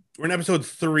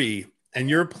 3, and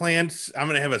your plans. I'm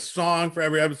gonna have a song for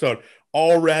every episode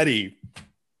already.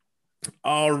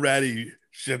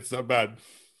 Shit's so bad.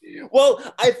 Well,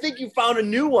 I think you found a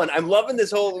new one. I'm loving this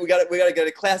whole. We got to get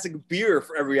a classic beer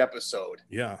for every episode.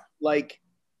 Yeah. Like.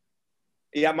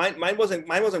 Yeah, mine wasn't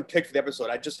picked for the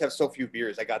episode. I just have so few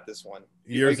beers. I got this one.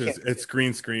 Yours it's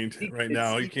green screened right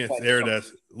now. You can't. There it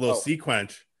is. A little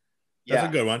Sequench. That's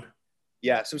a good one.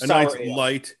 Yeah, some a sour nice ale.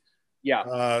 Light.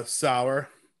 Yeah. Sour.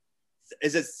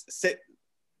 Is it?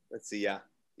 Let's see. Yeah.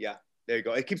 There you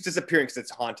go. It keeps disappearing because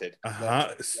it's haunted.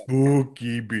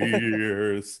 Spooky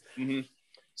beers. Mm-hmm.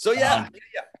 So yeah.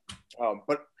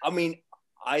 But I mean,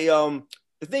 the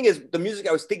thing is, the music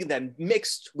I was thinking that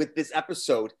mixed with this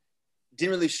episode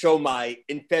didn't really show my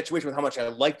infatuation with how much I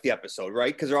liked the episode,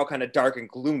 right? Because they're all kind of dark and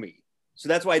gloomy. So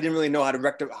that's why I didn't really know how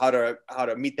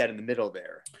to meet that in the middle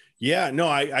there. Yeah, no,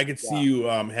 I could see you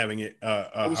having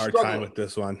a hard time with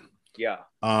this one. Yeah.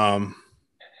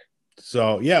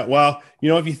 So yeah, well,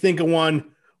 if you think of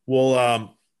one, we'll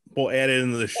add it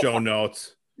into the show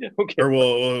notes. Okay. Or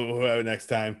we'll have it next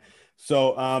time.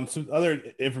 So some other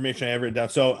information I have written down.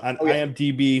 So on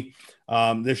IMDb,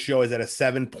 this show is at a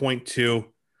 7.2.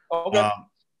 Okay.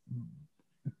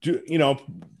 You know,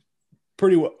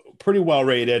 pretty well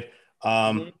rated.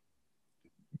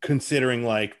 Considering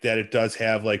like that it does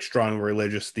have like strong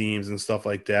religious themes and stuff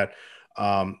like that.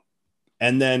 And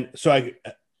then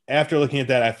after looking at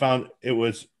that, I found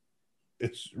it's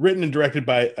written and directed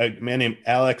by a man named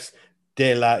Alex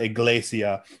de la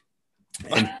Iglesia,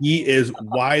 and he is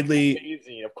widely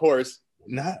amazing, of course.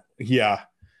 Not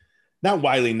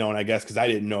widely known, I guess, because I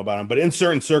didn't know about him, but in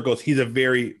certain circles, he's a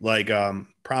very like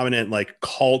prominent like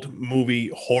cult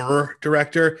movie horror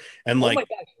director. And like, oh my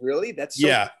gosh, really? That's so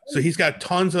yeah. Funny. So he's got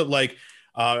tons of like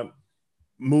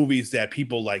movies that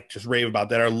people like just rave about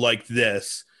that are like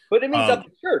this. But it means of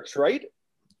the church, right?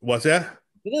 What's that?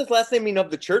 Doesn't his last name mean of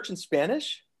the church in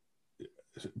Spanish?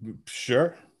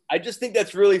 Sure. I just think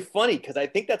that's really funny because I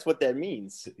think that's what that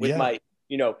means with my,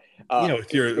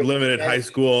 with your limited high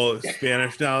school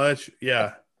Spanish knowledge.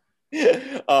 Yeah.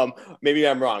 Maybe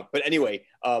I'm wrong, but anyway,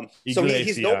 so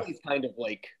he's known as kind of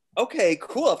like, okay,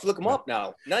 cool. I have to look him up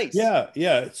now. Nice.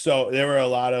 Yeah. So there were a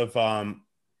lot of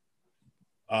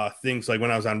things like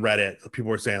when I was on Reddit, people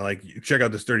were saying like, check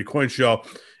out this Dirty Coin show.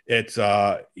 It's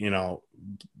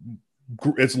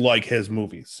it's like his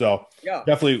movies. So yeah,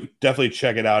 definitely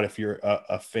check it out if you're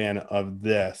a fan of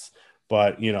this.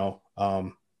 But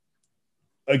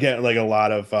again, like a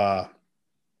lot of I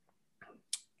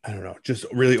don't know, just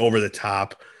really over the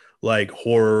top, like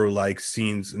horror, like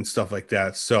scenes and stuff like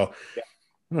that. So yeah.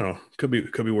 I don't know, could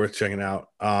be worth checking out.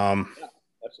 Yeah,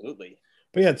 absolutely.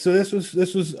 But yeah, so this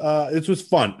was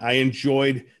fun. I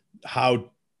enjoyed how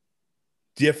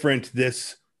different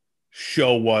this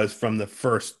show was from the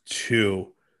first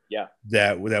two. Yeah,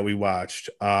 that we watched.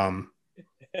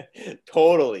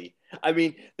 Totally. I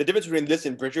mean, the difference between this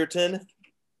and Bridgerton.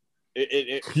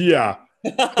 Yeah.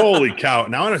 Holy cow!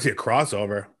 Now I want to see a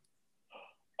crossover.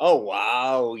 Oh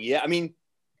wow! Yeah, I mean,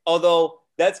 although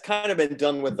that's kind of been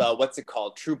done with what's it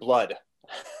called, True Blood.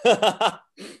 That's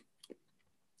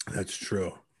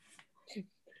true.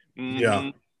 Mm-hmm.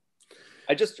 Yeah.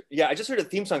 I just heard a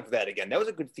theme song for that again. That was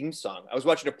a good theme song. I was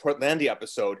watching a Portlandia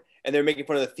episode, and they're making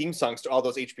fun of the theme songs to all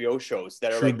those HBO shows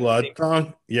that are True Blood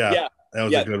song. Yeah, that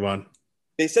was a good one.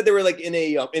 They said they were like in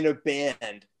a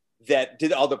band that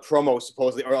did all the promos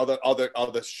supposedly, or all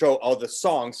the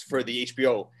songs for the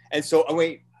HBO. And so,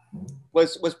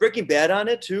 was Breaking Bad on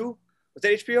it too? Was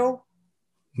that HBO?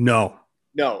 No.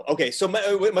 Okay, so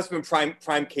it must have been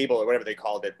Prime Cable or whatever they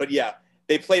called it. But yeah.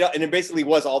 They played out, and it basically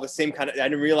was all the same kind of. I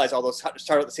didn't realize all those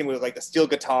started out the same way with like the steel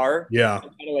guitar. Yeah.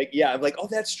 Kind of like, yeah, I'm like, oh,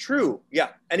 that's true.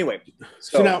 Yeah. Anyway.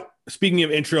 So now, speaking of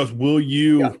intros, will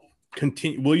you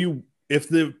continue? Will you, if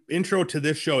the intro to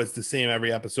this show is the same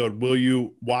every episode, will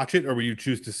you watch it or will you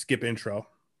choose to skip intro?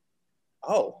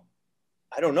 Oh,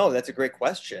 I don't know. That's a great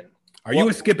question. Are you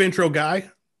a skip intro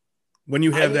guy when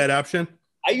you have that option?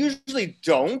 I usually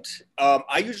don't.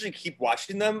 I usually keep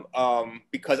watching them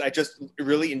because I just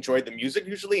really enjoy the music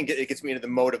usually, and it gets me into the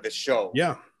mode of the show.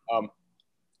 Yeah.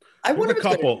 I wonder a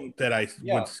couple that I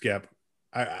would skip.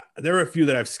 There were a few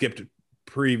that I've skipped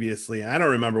previously, and I don't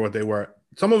remember what they were.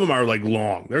 Some of them are like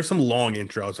long. There's some long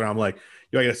intros, and I'm like,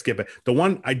 I gotta skip it. The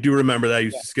one I do remember that I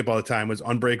used to skip all the time was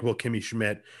Unbreakable Kimmy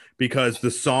Schmidt, because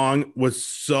the song was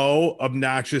so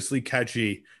obnoxiously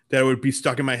catchy that it would be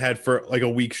stuck in my head for like a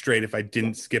week straight if I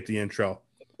didn't skip the intro.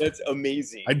 That's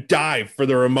amazing. I'd dive for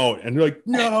the remote, and they're like,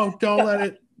 no, don't let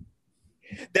it.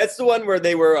 That's the one where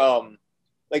they were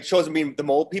like shows them being the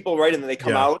mole people, right? And then they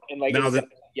come out and like,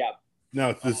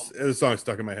 No, this song's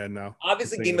stuck in my head now.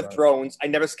 Obviously, Game of Thrones. I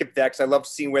never skipped that because I loved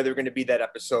seeing where they're going to be that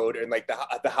episode, and like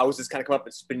the houses kind of come up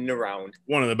and spinning around.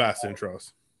 One of the best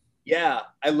intros. Yeah,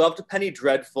 I loved Penny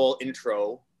Dreadful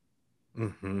intro.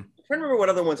 Mm-hmm. I'm trying to remember what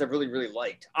other ones I really, really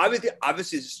liked.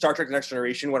 Obviously, Star Trek: Next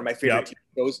Generation, one of my favorite TV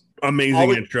shows.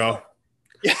 Amazing intro.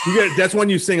 Yeah, that's one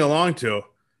you sing along to.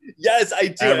 Yes, I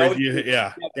do.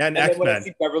 And X-Men. When I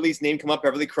see Beverly's name come up,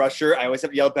 Beverly Crusher, I always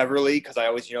have to yell Beverly because I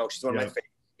always, she's one of my favorites.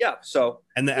 Yeah, so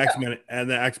and the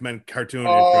X-Men cartoon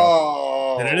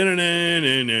intro.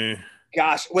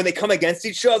 Gosh, when they come against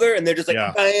each other and they're just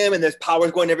like bam, and there's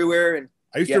powers going everywhere. And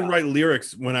I used to write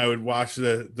lyrics when I would watch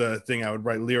the thing. I would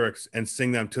write lyrics and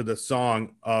sing them to the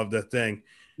song of the thing.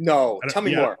 No, tell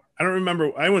me more. I don't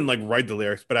remember. I wouldn't like write the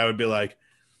lyrics, but I would be like,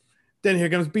 then here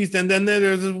comes Beast, and then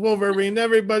there's this Wolverine.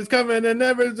 Everybody's coming, and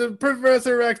there's a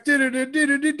Professor X.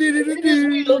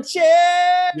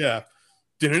 Yeah.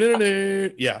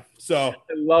 Yeah. So I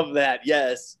love that.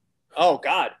 Yes. Oh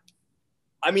God.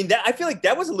 I mean, I feel like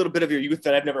that was a little bit of your youth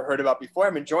that I've never heard about before.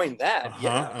 I'm enjoying that.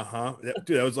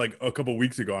 Dude, that was like a couple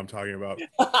weeks ago I'm talking about.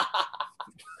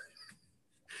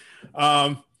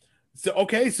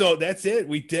 So that's it.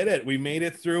 We did it. We made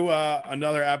it through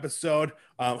another episode.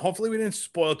 Hopefully we didn't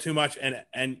spoil too much,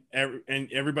 and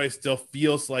everybody still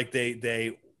feels like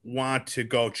they want to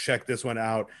go check this one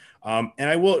out. And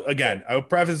I will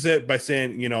preface it by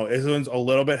saying, this one's a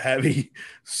little bit heavy.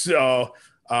 So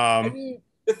I mean,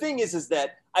 the thing is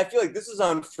that I feel like this is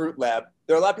on Fruit Lab.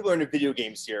 There are a lot of people who are into video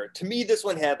games here. To me, this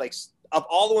one had like, of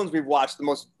all the ones we've watched, the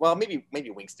most, well, maybe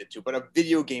Winx did too, but a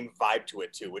video game vibe to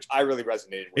it too, which I really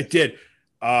resonated with. It did.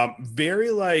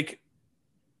 Very like,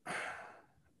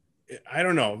 I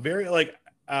don't know, very like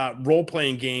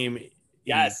role-playing game.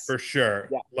 Yes, for sure.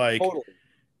 Yeah, like totally.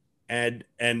 And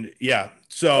yeah,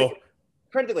 so like,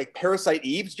 trying to like Parasite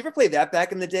Eve. Did you ever play that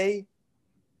back in the day?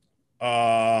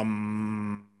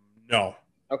 No.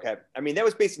 Okay, I mean that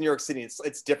was based in New York City.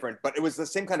 It's different, but it was the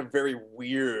same kind of very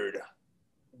weird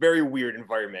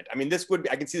environment. I mean,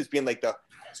 I can see this being like the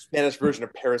Spanish version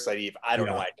of Parasite Eve. I don't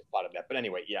know why I just thought of that, but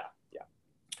anyway, yeah,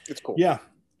 it's cool. Yeah,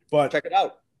 but check it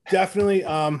out. Definitely,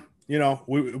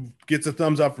 we gets a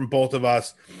thumbs up from both of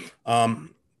us.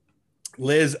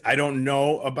 Liz, I don't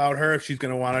know about her if she's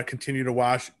going to want to continue to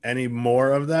watch any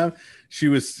more of them. She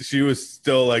was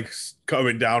still like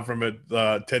coming down from it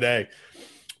today,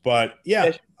 but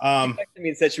yeah. She texted me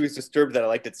and said she was disturbed that I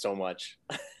liked it so much.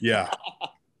 Yeah,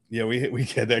 we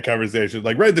had that conversation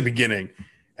like right at the beginning,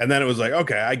 and then it was like,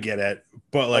 okay, I get it,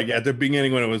 but like at the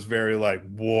beginning when it was very like,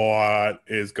 what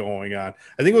is going on?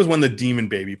 I think it was when the demon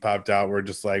baby popped out. We're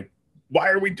just like, why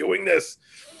are we doing this?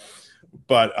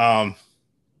 But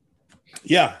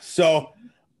yeah, so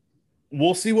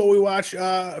we'll see what we watch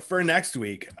for next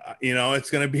week.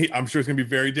 It's going to be, I'm sure it's going to be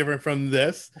very different from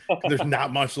this. There's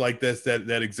not much like this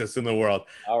that exists in the world.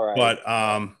 All right.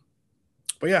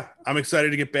 But yeah, I'm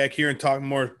excited to get back here and talk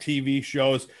more TV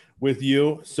shows with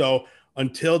you. So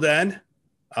until then,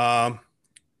 my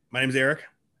name's Eric.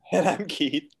 And I'm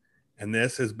Keith. And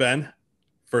this has been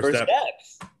First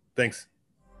Steps. Thanks.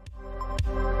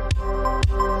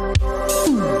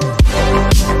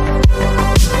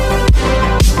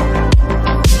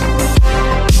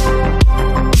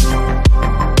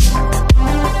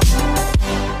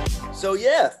 So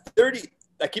yeah, 30.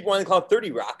 I keep wanting to call it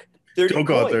 30 Rock. 30 Don't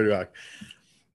call it 30 Rock.